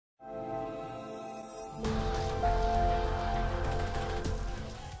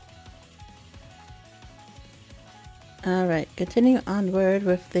Alright, continue onward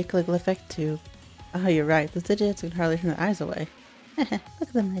with the Caligula effect 2. Oh, you're right. The Digi-Heads can hardly turn their eyes away. Look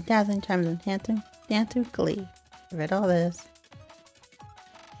at them, the dazzling charms of dancing glee. I read all this.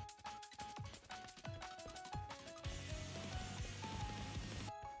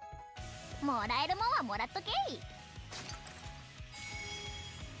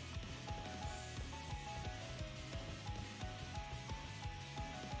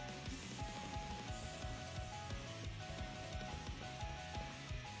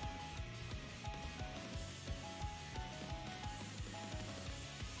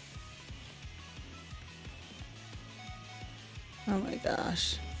 Oh my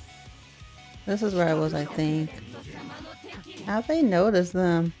gosh. This is where I was, I think. How'd they notice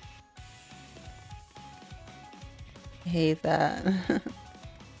them? I hate that.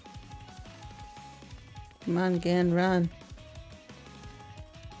 Come on, again, run.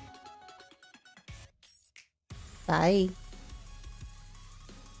 Bye.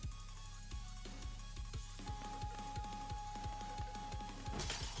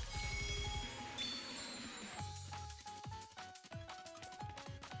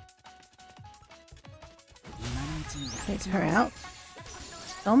 Take her out.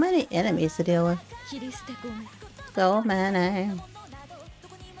 So many enemies to deal with. So many.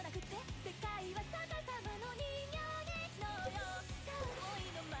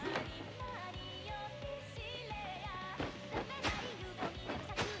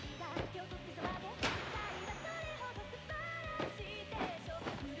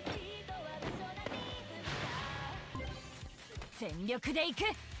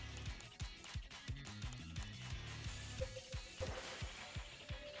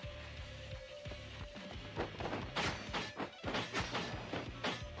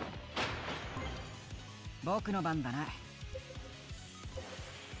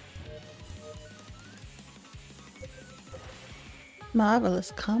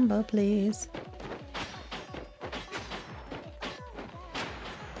 Marvelous combo, please.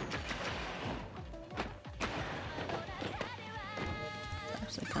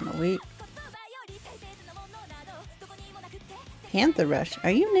 Actually kind of weak. Panther Rush,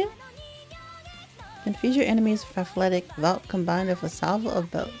 are you new? Confuse your enemies with athletic vault combined with a salvo of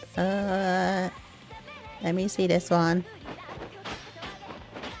both. Let me see this one.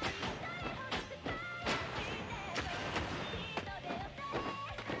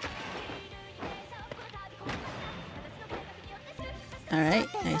 Alright,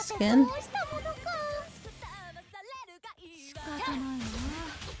 nice skin.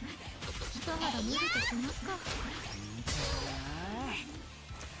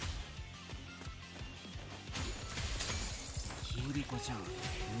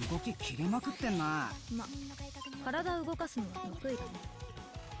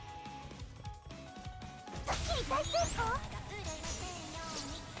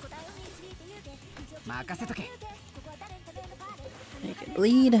 Make it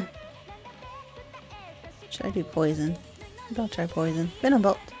bleed. Should I do poison? Maybe I'll try poison. Venom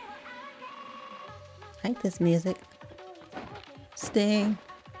Bolt. I like this music. Sting.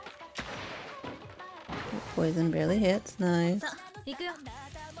 Poison barely hits. Nice. Maybe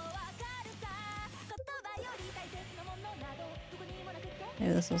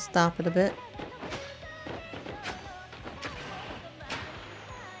this will stop it a bit.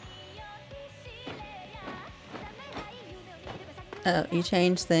 Oh, you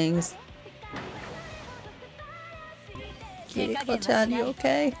changed things. Kiriko-chan, you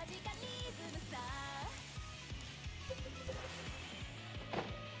okay?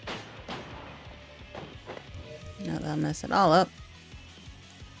 No, that'll mess it all up.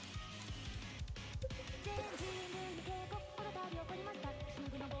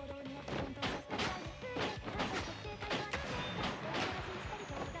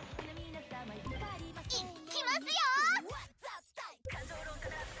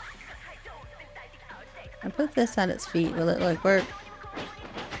 I put this at its feet. Will it like work?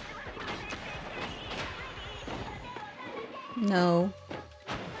 No.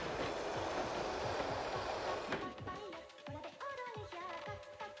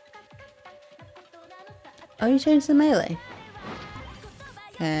 Oh, you changed the melee.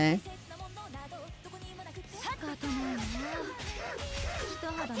 Okay.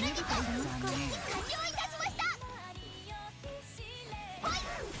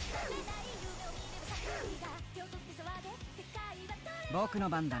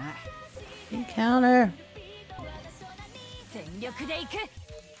 Encounter.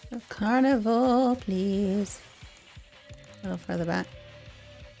 A carnival, please. A little further back.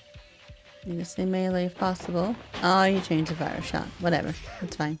 Need to stay melee if possible. Oh, you changed the fire shot. Whatever.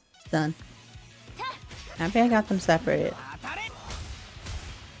 It's fine. It's done. Happy I got them separated.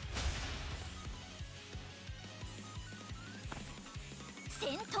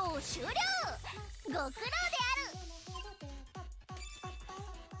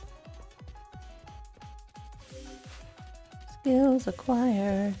 Skills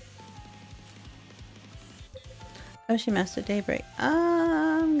acquired. Oh, she mastered Daybreak.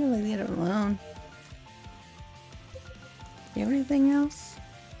 I'm gonna leave it alone. Do you have anything else?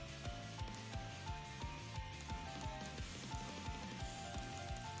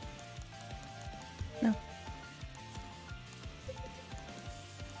 No.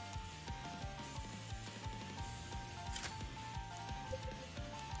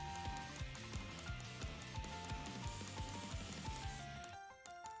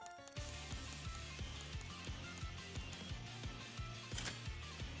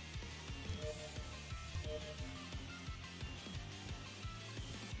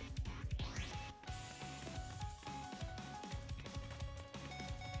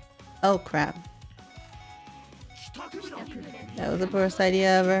 Oh crap. That was the worst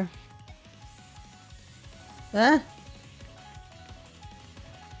idea ever. Ah!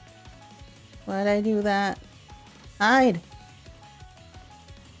 Why'd I do that? Hide!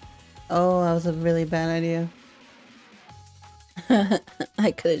 Oh, that was a really bad idea.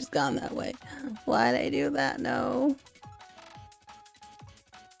 I could have just gone that way. Why'd I do that? No.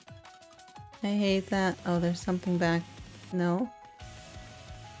 I hate that. Oh, there's something back. No.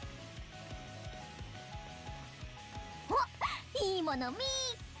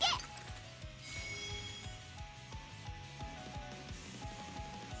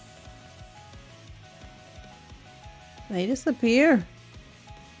 They disappear.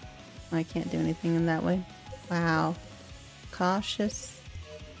 I can't do anything in that way. Wow. Cautious.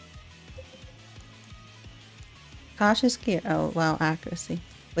 Cautious gear. Oh, wow. Accuracy.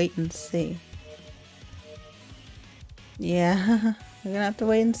 Wait and see. Yeah. We're gonna have to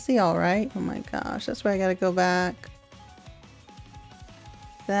wait and see, alright? Oh my gosh. That's where I gotta go back.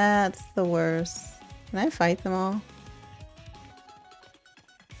 That's the worst. Can I fight them all?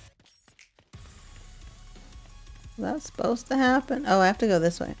 Is that supposed to happen? Oh, I have to go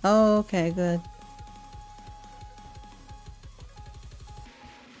this way. Oh, okay, good.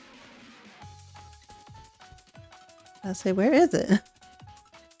 I'll say, where is it?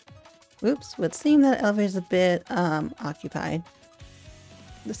 Oops, would seem that elevator's a bit, occupied.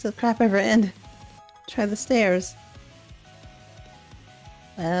 This is crap ever end. Try the stairs.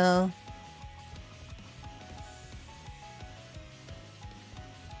 Well.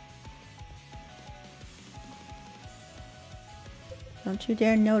 Don't you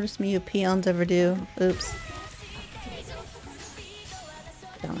dare notice me, you peons ever do. Oops.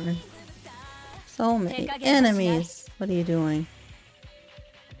 Darn. So many enemies. What are you doing?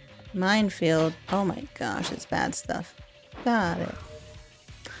 Minefield. Oh my gosh, it's bad stuff. Got it.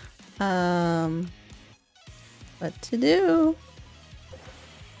 What to do?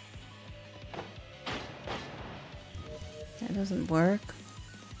 That doesn't work.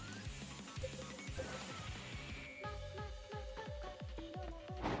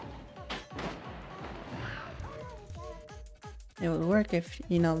 It would work if,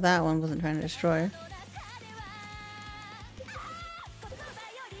 you know, that one wasn't trying to destroy her.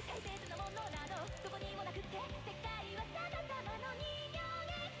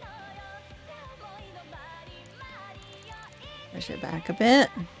 Push it back a bit.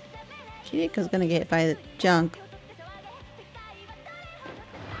 Chiriko's gonna get hit by the junk.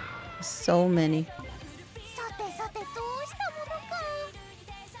 So many.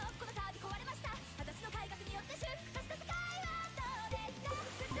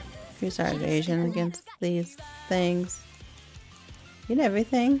 Increase our evasion against these things. Get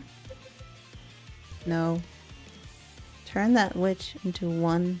everything? No. Turn that witch into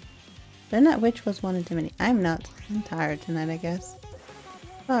one. Then that witch was one into many. I'm not. I'm tired tonight, I guess.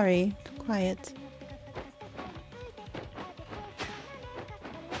 Sorry. Quiet.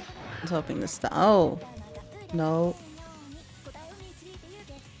 I was hoping to stop. Oh. No.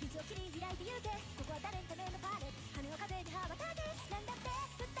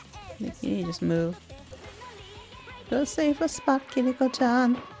 You need to just move. Go save a spot,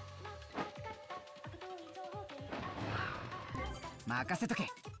 Kiriko-chan. I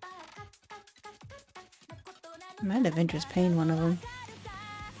might have interest paying one of them.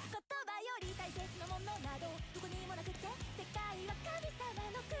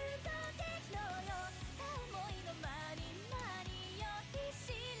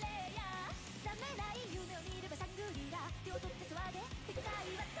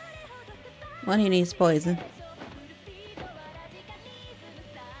 One he needs poison.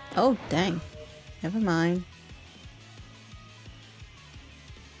 Oh, dang. Never mind.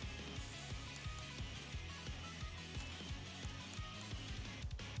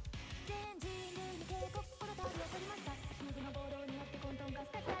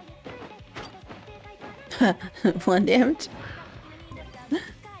 One damage.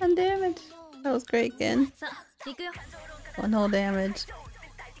 One damage. That was great, Ken. One whole damage.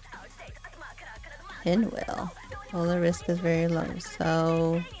 Pinwheel. Well, the risk is very low,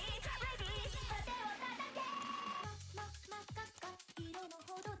 so...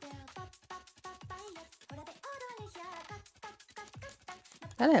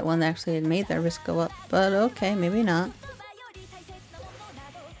 I thought that one actually had made that risk go up, but okay, maybe not.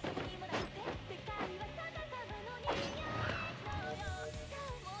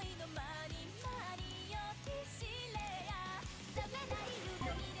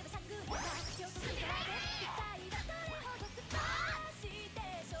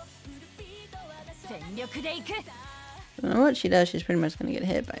 I don't know what she does, she's pretty much gonna get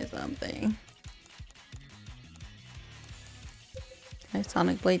hit by something. Nice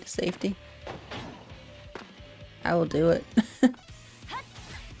Sonic Blade to safety. I will do it.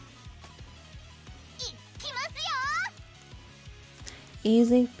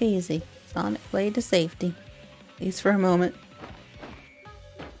 Easy peasy. Sonic Blade to safety. At least for a moment.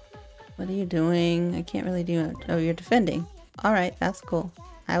 What are you doing? I can't really do it. Oh, you're defending. Alright, that's cool.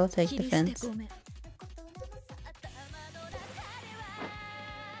 I will take defense.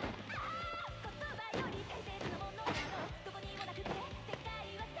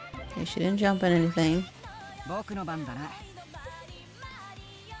 Okay, she didn't jump on anything.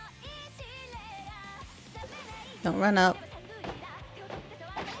 Don't run up.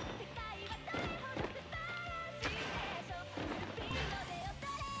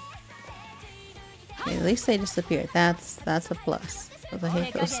 Okay, at least they disappeared. That's a plus. Because I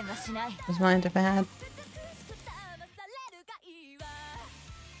hate those mines are bad.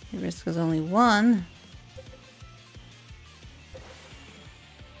 The risk was only one.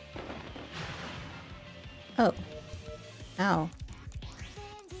 Oh. Ow.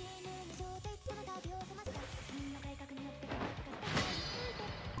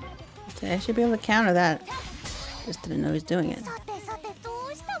 Okay, I should be able to counter that. Just didn't know he was doing it.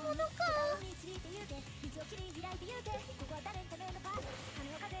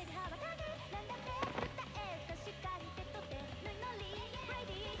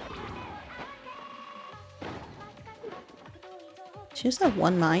 She just have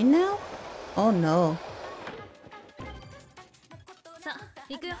one mine now? Oh no.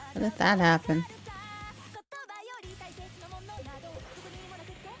 How did that happen?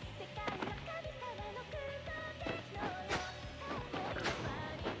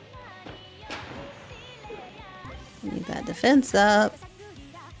 Need that defense up.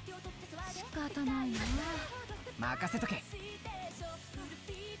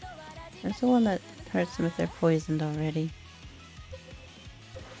 There's the one that hurts them if they're poisoned already.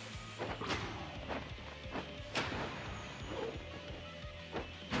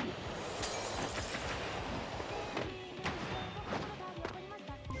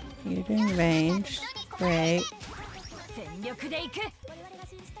 You're doing range. Great.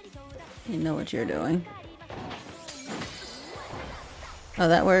 You know what you're doing. Oh,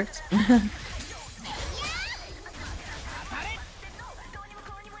 that worked.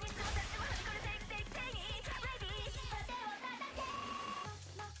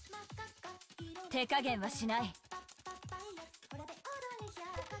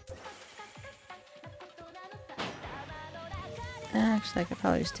 Actually, I could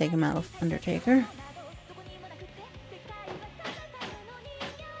probably just take him out with Undertaker.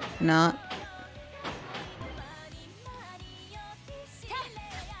 Not.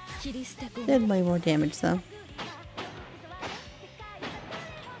 Did way more damage though.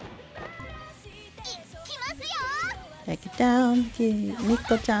 Take it down,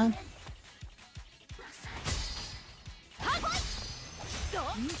 Nico-chan.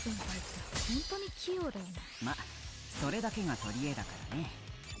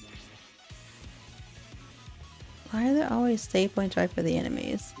 Why are there always save points right for the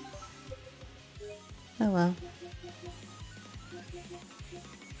enemies? Oh well.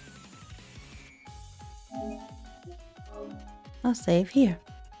 I'll save here.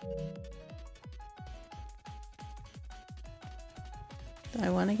 Do I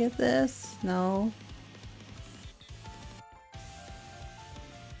want to get this? No.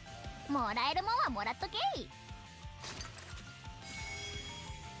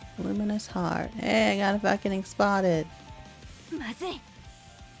 Luminous heart. Hey, I got it without getting spotted.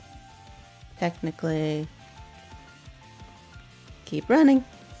 Technically. Keep running.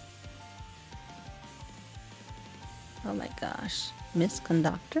 Oh my gosh. Miss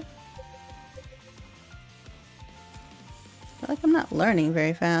Conductor? I feel like I'm not learning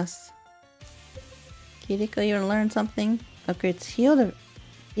very fast. Kiriko, you wanna learn something? Upgrades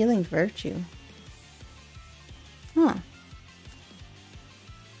healing virtue. Huh.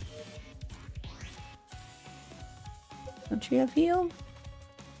 Don't you have healed?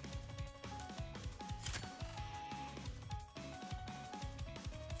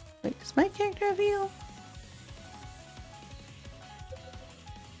 Wait, does my character have heal?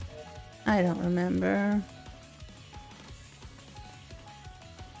 I don't remember.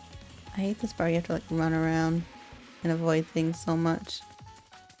 I hate this part. You have to like run around and avoid things so much.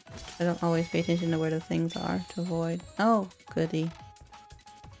 I don't always pay attention to where the things are to avoid. Oh, goody.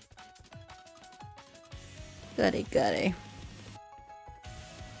 Goody, goody.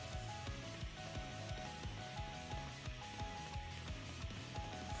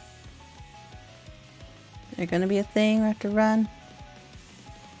 Is there gonna be a thing where I have to run?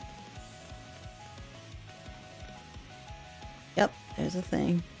 Yep, there's a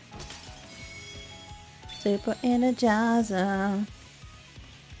thing. Super Energizer.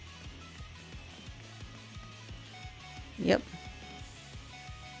 Yep.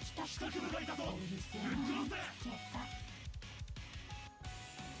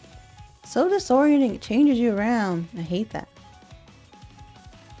 So disorienting, it changes you around. I hate that.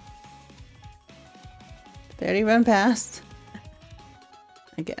 Did I already run past?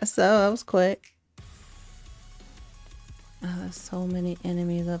 I guess so, that was quick. Oh, there's so many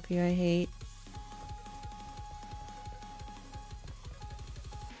enemies up here I hate.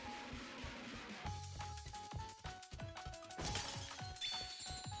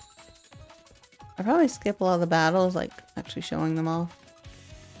 I probably skip a lot of the battles, like actually showing them off.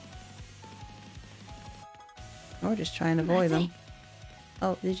 Or just trying to avoid them.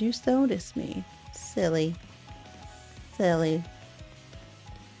 Oh, did you notice me? Silly. Silly.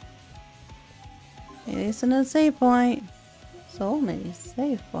 Maybe it's another save point. So many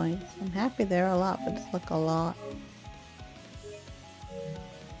save points. I'm happy there are a lot, but it's like a lot.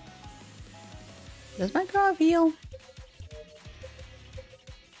 Does my girl heal?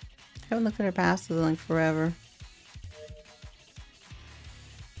 I haven't looked at her passes in like forever.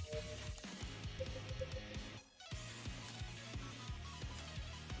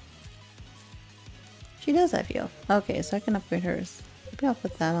 She does have heal. Okay, so I can upgrade hers. Maybe I'll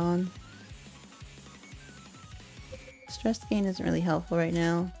put that on. Stress gain isn't really helpful right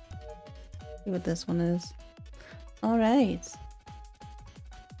now. See what this one is. Alright.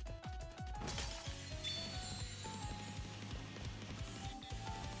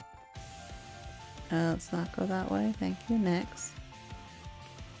 Let's not go that way. Thank you. Next.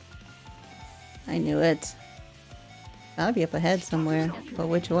 I knew it. Gotta be up ahead somewhere. But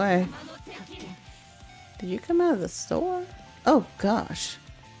which way? Did you come out of the store? Oh gosh.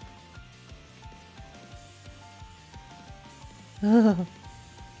 Ugh.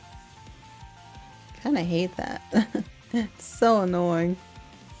 Kinda hate that. It's so annoying.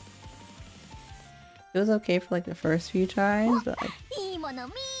 It was okay for like the first few tries, but like,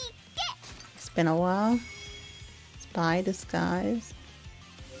 it's been a while. Spy disguise.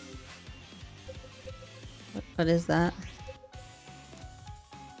 What is that?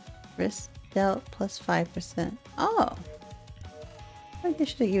 Risk dealt plus 5%. Oh! I think they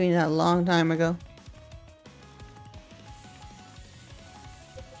should have given me that a long time ago.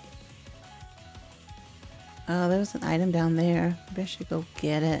 Oh, there was an item down there. Maybe I should go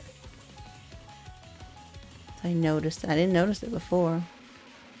get it. I noticed it. I didn't notice it before.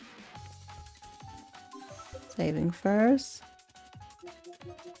 Saving first.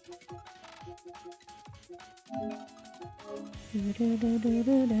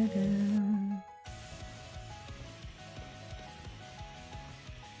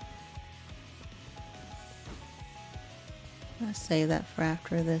 I'll save that for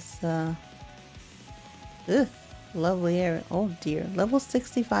after this, lovely area. Oh dear. Level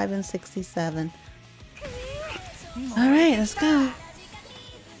 65 and 67. Alright, let's go.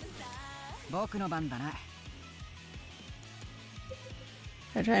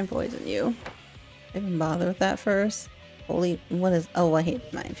 I try and poison you. I didn't bother with that first. Holy, what is... Oh, I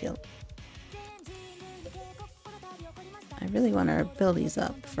hate minefield. I really want our abilities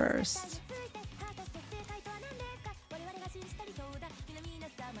up first.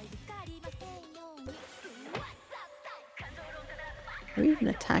 Are we even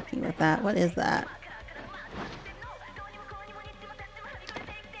attacking with that? What is that?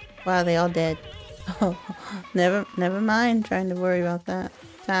 Wow, they all dead. Oh, never mind trying to worry about that.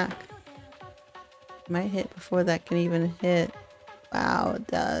 Attack. Might hit before that can even hit. Wow, it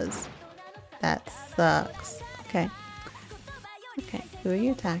does. That sucks. Okay. Who are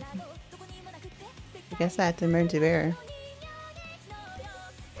you attacking? I guess I have to emergency barrier.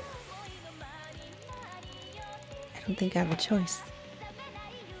 I don't think I have a choice.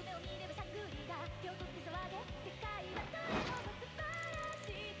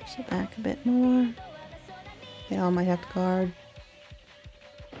 Push it back a bit more. They all might have to guard.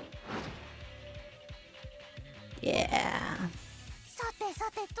 Yeah.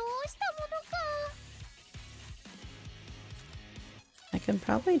 I can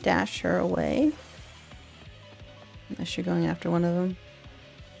probably dash her away. Unless you're going after one of them.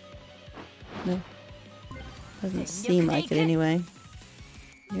 No. Doesn't seem like it anyway.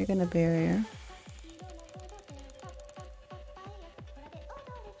 You're gonna barrier.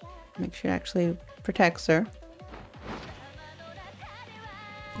 Make sure it actually protects her.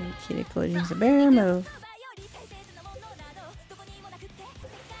 And Kiriko uses a barrier move.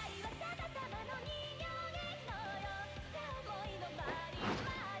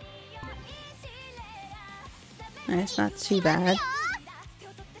 It's not too bad.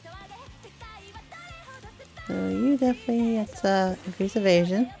 So you definitely, it's increase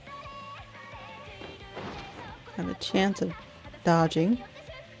evasion. Have a chance of dodging.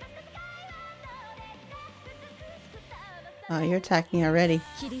 Oh, you're attacking already.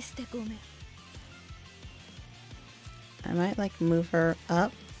 I might like move her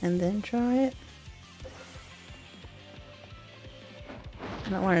up and then try it. I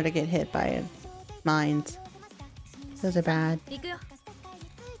don't want her to get hit by mines. Those are bad.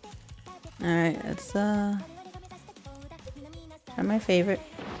 Alright, let's try my favorite.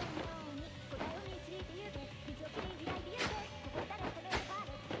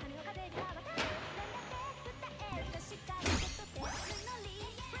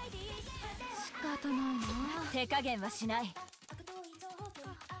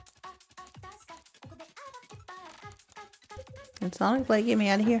 Can Sonic Blade get me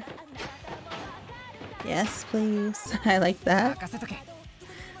out of here? Yes, please. I like that.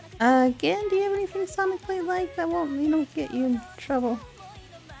 Again, do you have anything Sonic Blade like that won't, get you in trouble?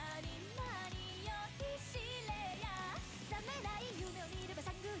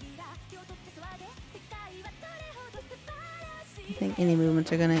 I think any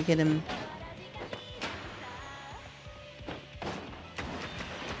movements are gonna get him.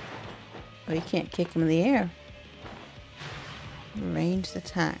 Oh, you can't kick him in the air. Ranged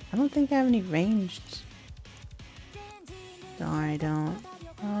attack. I don't think I have any ranged. No, I don't.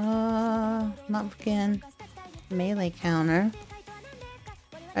 Not again. Melee counter.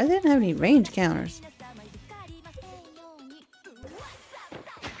 I didn't have any range counters.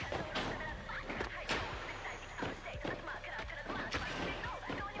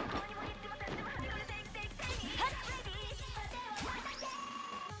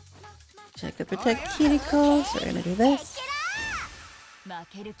 Check the protect Kiriko, so we're gonna do this.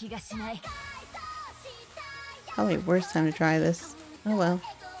 Probably worst time to try this. Oh well.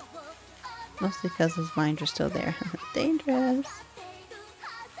 Mostly because his mines are still there. Dangerous.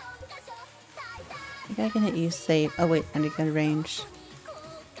 I think I can hit you safe. Oh wait, I need to get a range.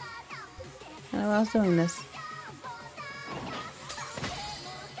 I don't know why I was doing this.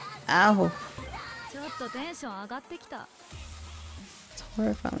 Ow. It's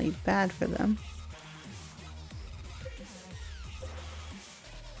horrifyingly bad for them.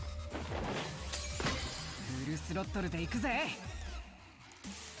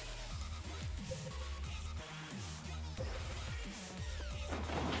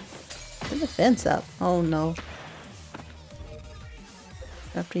 Put the fence up. Oh no.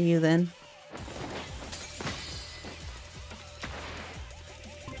 After you then.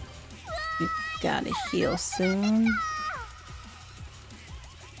 You gotta heal soon.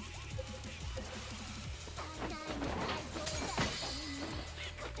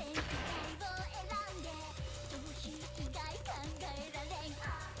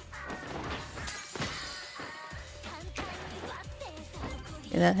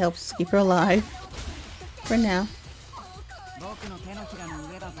 Yeah, that helps keep her alive. For now.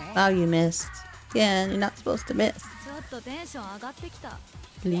 Oh, you missed. Yeah, you're not supposed to miss.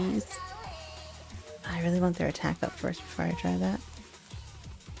 Please. I really want their attack up first before I try that.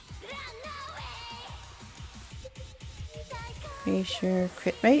 Pretty sure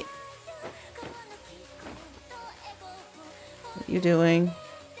crit rate. What are you doing?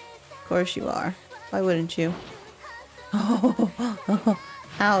 Of course you are. Why wouldn't you? Oh,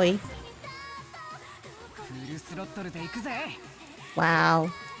 Howie. Wow.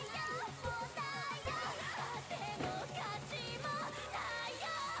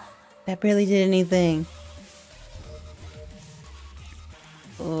 That barely did anything.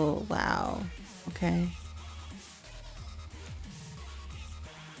 Oh, wow. Okay.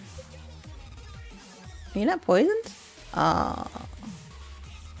 You're not poisoned? Oh.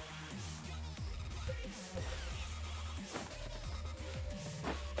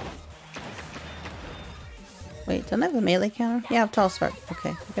 Wait, don't I have a melee counter? Yeah, I have tall sword.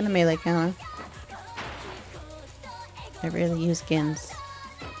 Okay, we're gonna melee counter. I really use skins.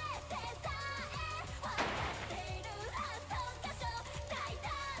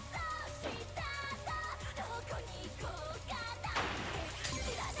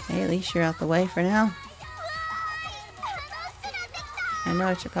 Hey, at least you're out the way for now. I know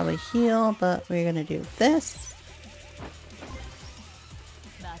I should probably heal, but we're gonna do this.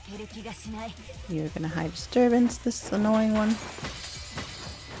 You're gonna high disturbance, this annoying one.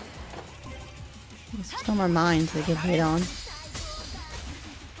 There's still more mines that get hit on.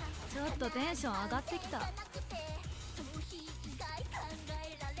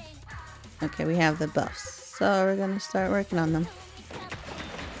 Okay, we have the buffs, so we're gonna start working on them.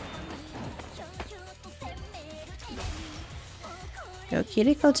 Yo,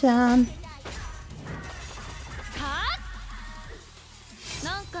 Kiriko-chan.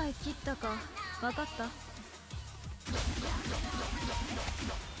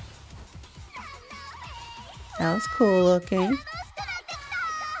 That was cool looking.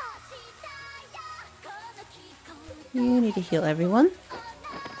 You need to heal everyone.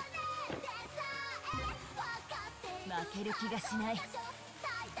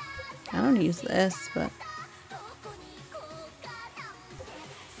 I don't use this, but...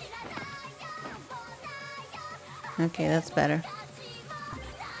 Okay, that's better.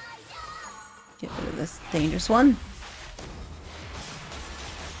 Get rid of this dangerous one.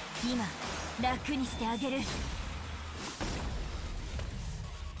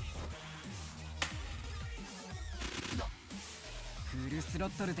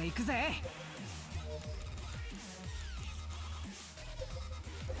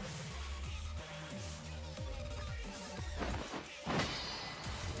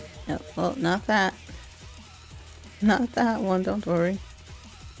 Oh, well, not that. Not that one, don't worry.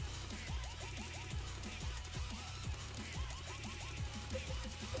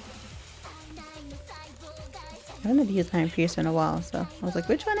 I haven't used Iron Piercer in a while, so I was like,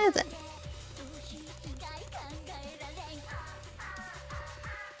 which one is it?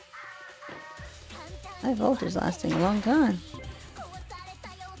 My Volt is lasting a long time.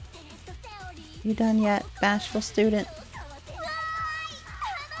 You done yet, bashful student?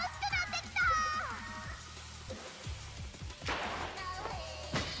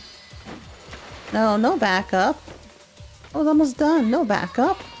 No, no backup. I was almost done. No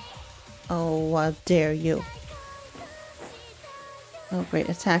backup. Oh, how dare you. Oh, great.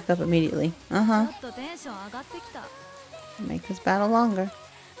 Attack up immediately. Uh-huh. Make this battle longer.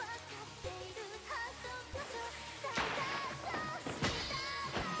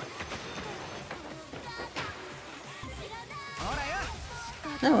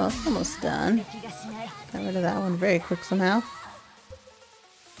 Oh well, it's almost done. Got rid of that one very quick somehow.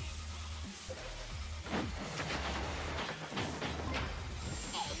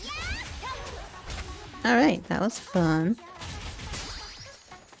 Alright, that was fun.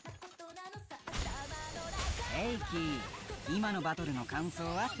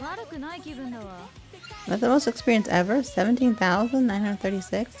 That's the most experience ever?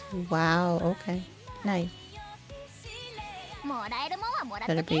 17,936? Wow, okay. Nice.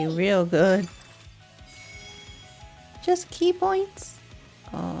 Better be real good. Just key points?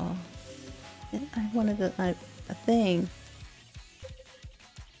 Oh. I wanted a thing.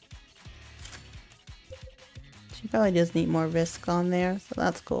 She probably does need more risk on there, so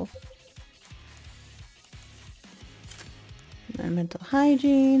that's cool. Environmental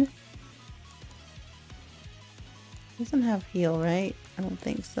hygiene. Doesn't have heal, right? I don't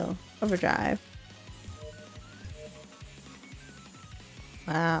think so. Overdrive.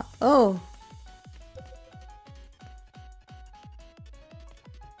 Wow. Oh!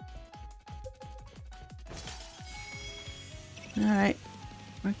 Alright.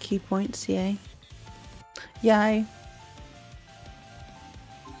 More key points, yay. Yay.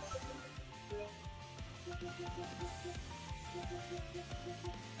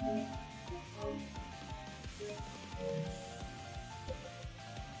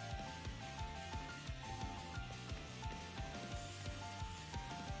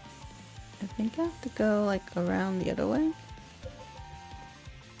 I think I have to go like around the other way.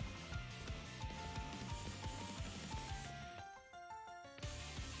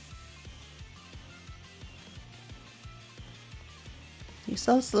 You're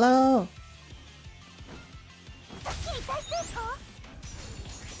so slow.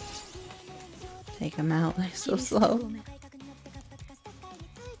 Take him out, like so slow.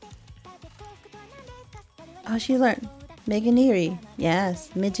 Oh, she learned Meganiri. Yes,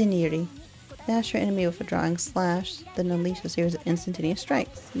 Midjaniri. Dash your enemy with a drawing slash, then unleash a series of instantaneous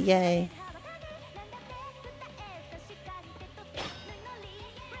strikes. Yay.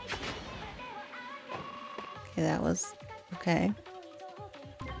 Okay, that was okay.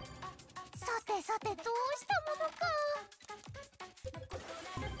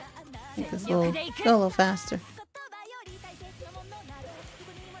 Make this go a little faster.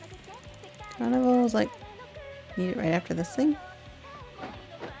 Carnival was like, need it right after this thing.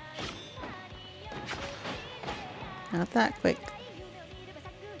 Not that quick.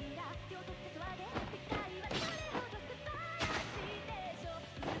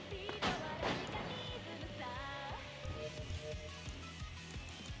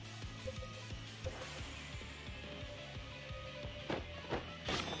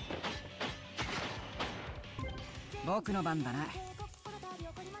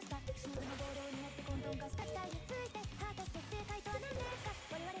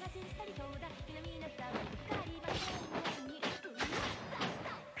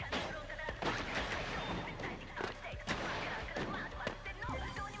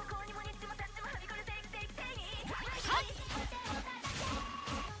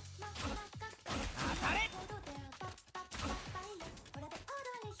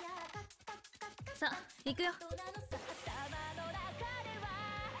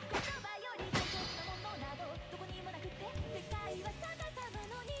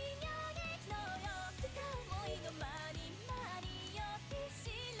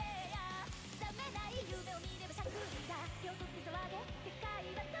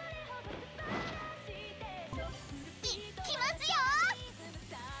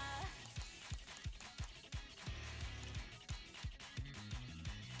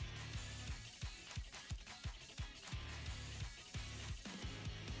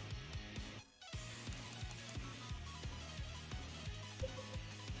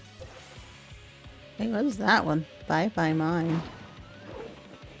 Hey, what is that one? Bye Bye Mine.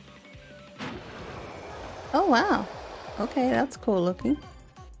 Oh wow. Okay, that's cool looking.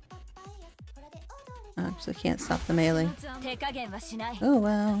 I actually can't stop the melee. Oh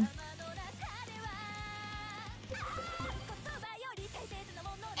wow.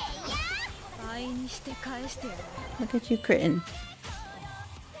 Look at you critting.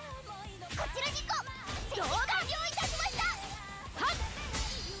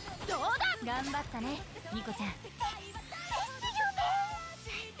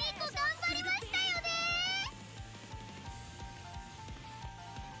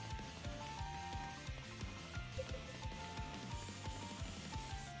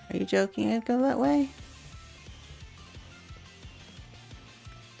 Are you joking? I'd go that way?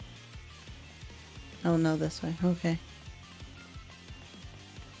 Oh no, this way. Okay.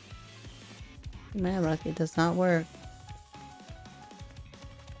 My luck, it does not work.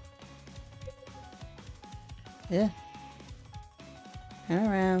 Yeah. Turn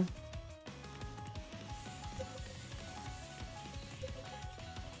around.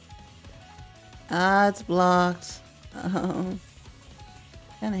 Ah, it's blocked. Oh.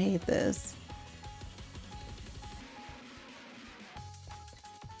 Kinda hate this.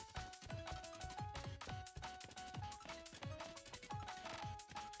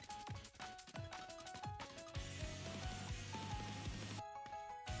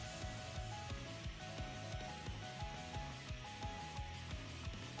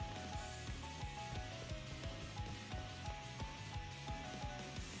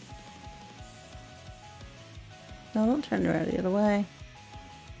 No, don't turn around the other way.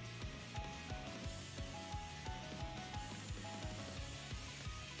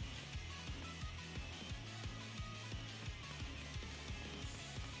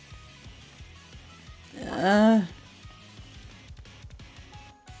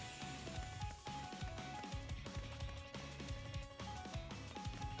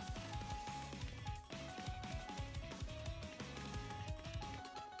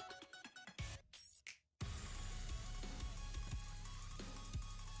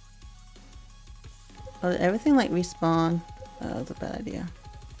 Oh, did everything like respawn? Oh, that was a bad idea.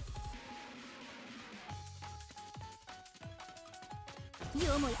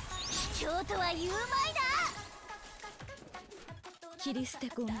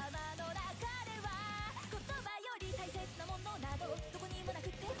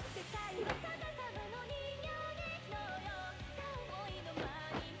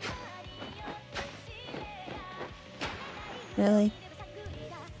 Really?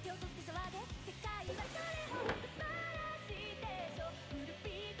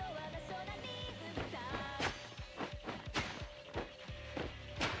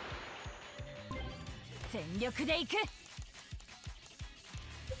 力でいく。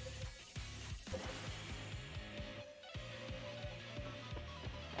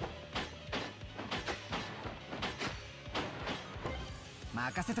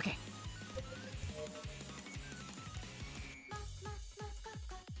任せとけ。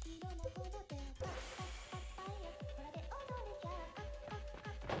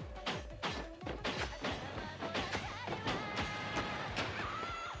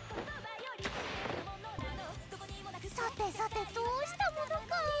さてどうしたもの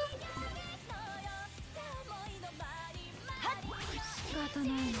か。仕方ない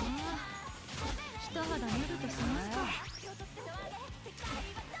な。一肌脱ぐとしますか。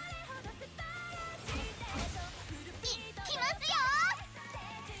きます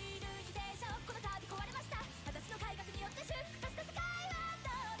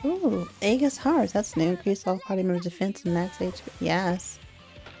よ。Ooh, Aegis Hearts. That's new. Increase all party members' defense and max HP. Yes.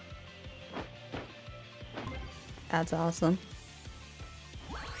 That's awesome.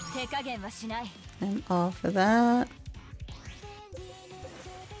 手加減はしない。 I'm all for that.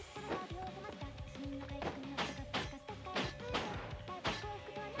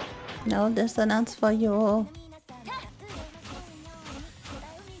 No dissonance for you.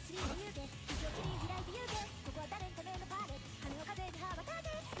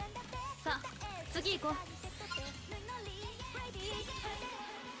 さあ、次行こう。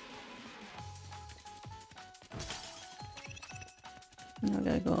I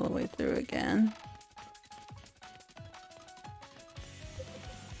gotta go all the way through again.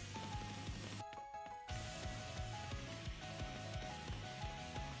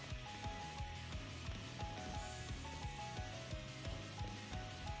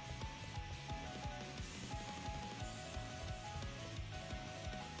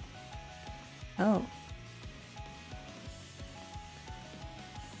 Oh.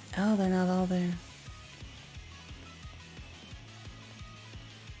 Oh, they're not all there.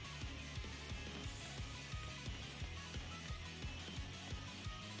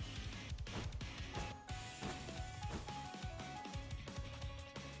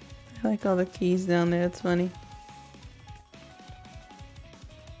 I like all the keys down there, it's funny.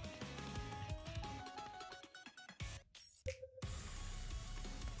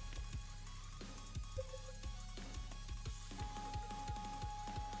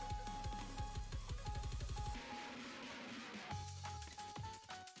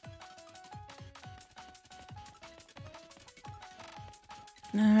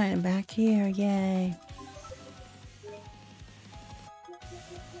 Alright, back here, yay.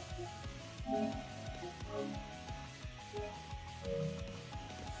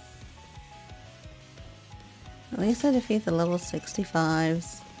 At least I defeat the level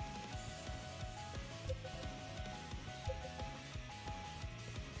 65s.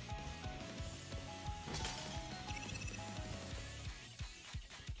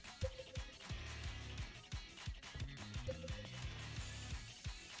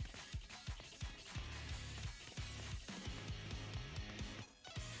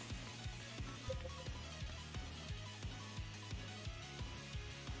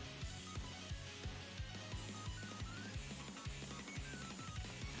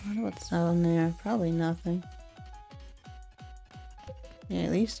 I wonder what's down there. Probably nothing. Yeah,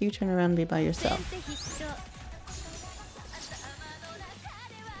 at least you turn around and be by yourself.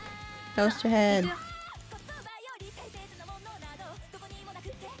 Toast your head.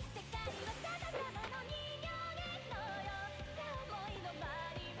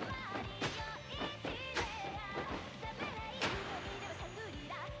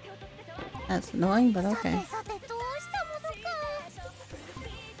 That's annoying, but okay. さてどうしたものか。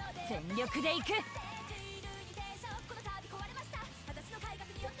全力でいく。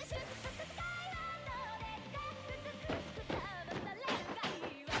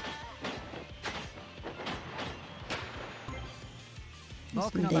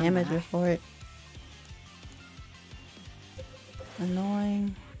Some damage before it.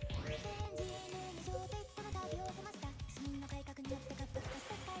 Annoying.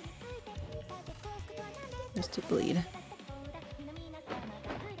 Just to bleed.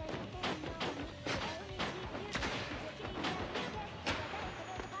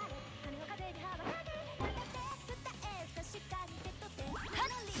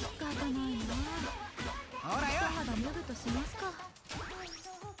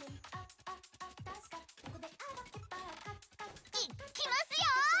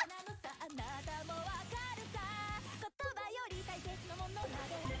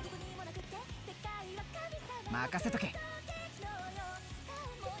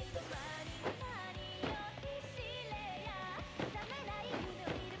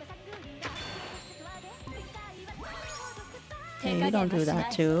 don't do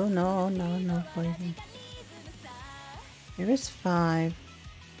that too. No, no, no poison. Here is 5.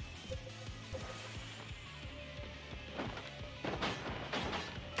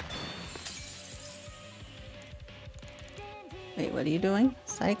 Wait, what are you doing?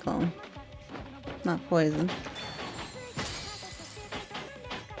 Cyclone. Not poison.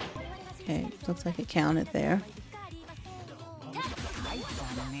 Okay, looks like it counted there.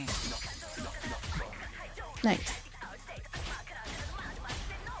 Nice.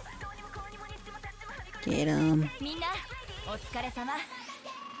 Get him.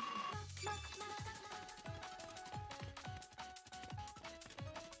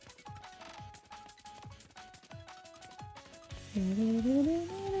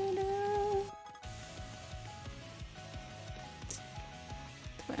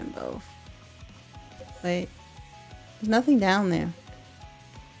 Twin both. Wait, there's nothing down there.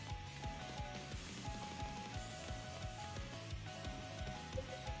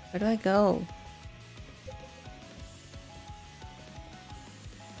 Where do I go?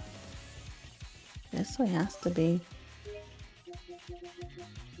 This way has to be.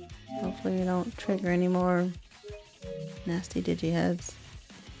 Hopefully we don't trigger any more nasty Digi-Heads.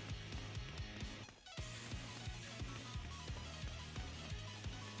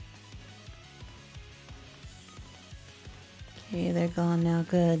 Okay, they're gone now.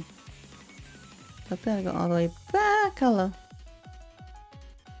 Good. Hope that'll go all the way back. Hello.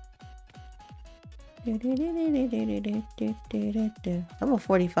 Level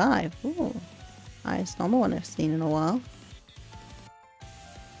 45. Ooh. Highest normal one I've seen in a while.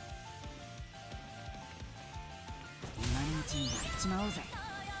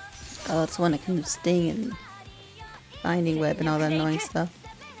 Oh, it's one that can do sting and binding web and all that annoying stuff.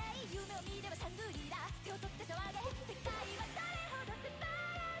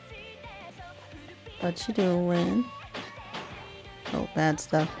 What you doing? Oh, bad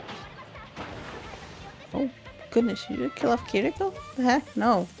stuff. Oh, goodness, you did kill off Kiriko? The heck?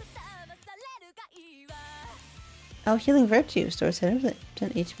 No. Oh, healing virtue stores 10%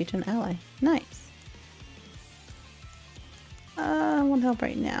 HP to an ally. Nice. I won't help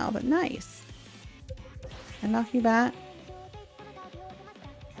right now, but nice. I knock you back.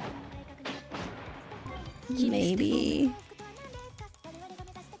 Maybe.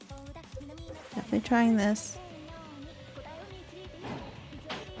 Definitely trying this.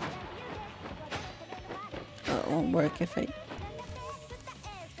 Oh, it won't work if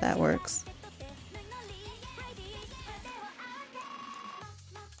that works.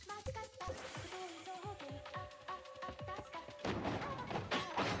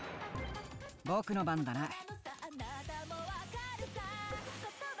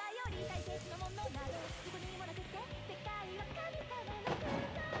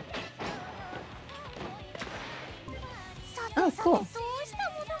 Oh, cool.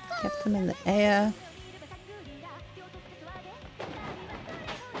 Kept them in the air.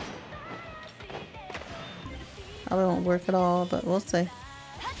 Probably won't work at all, but we'll see.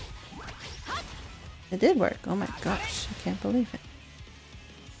 It did work. Oh my gosh, I can't believe it.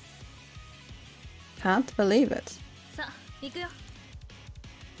 Can't believe it.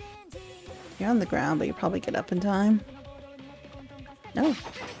 You're on the ground, but you probably get up in time. No.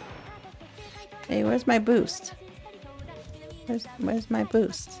 Hey, where's my boost? Where's my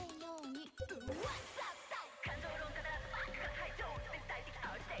boost?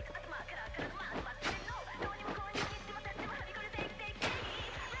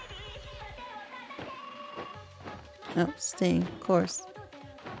 Oh, sting, of course.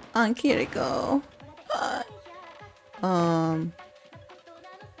 On Kiriko.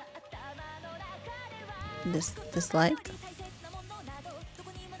 Dislike.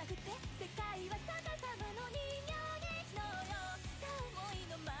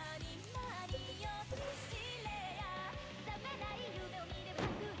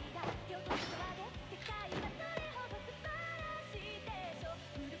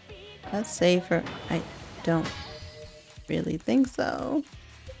 That's safer. I don't really think so.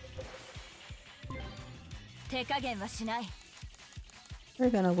 We're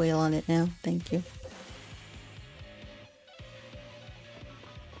gonna wail on it now. Thank you.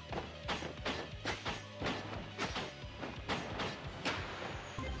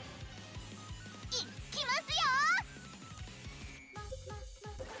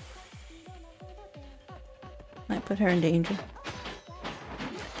 Might put her in danger.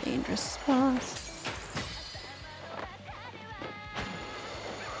 Dangerous spot.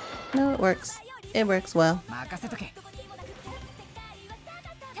 No, it works. It works well.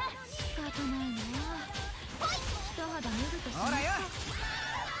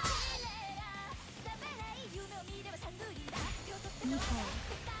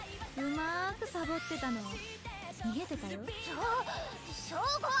 なくサボってたの見えてたよ。証拠は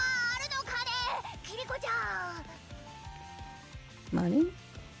あるのかね、キリコちゃん。 Money?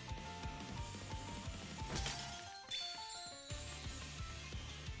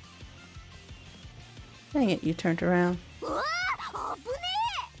 Dang it, you turned around. うわあ、危ね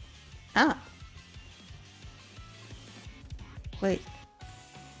Ah! Wait.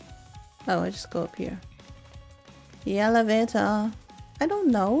 Oh, I just go up here. The elevator. I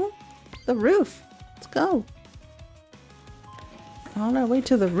don't know. The roof. Let's go. On our way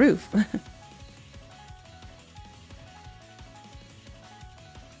to the roof.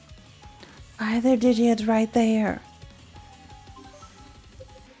 Why are there Digi-Heads right there?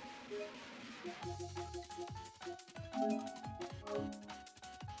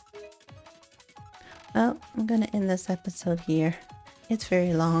 Well, I'm gonna end this episode here. It's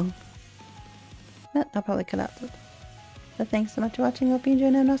very long. But I'll probably cut out. But thanks so much for watching. Hope you enjoyed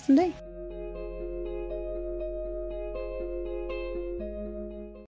and have an awesome day.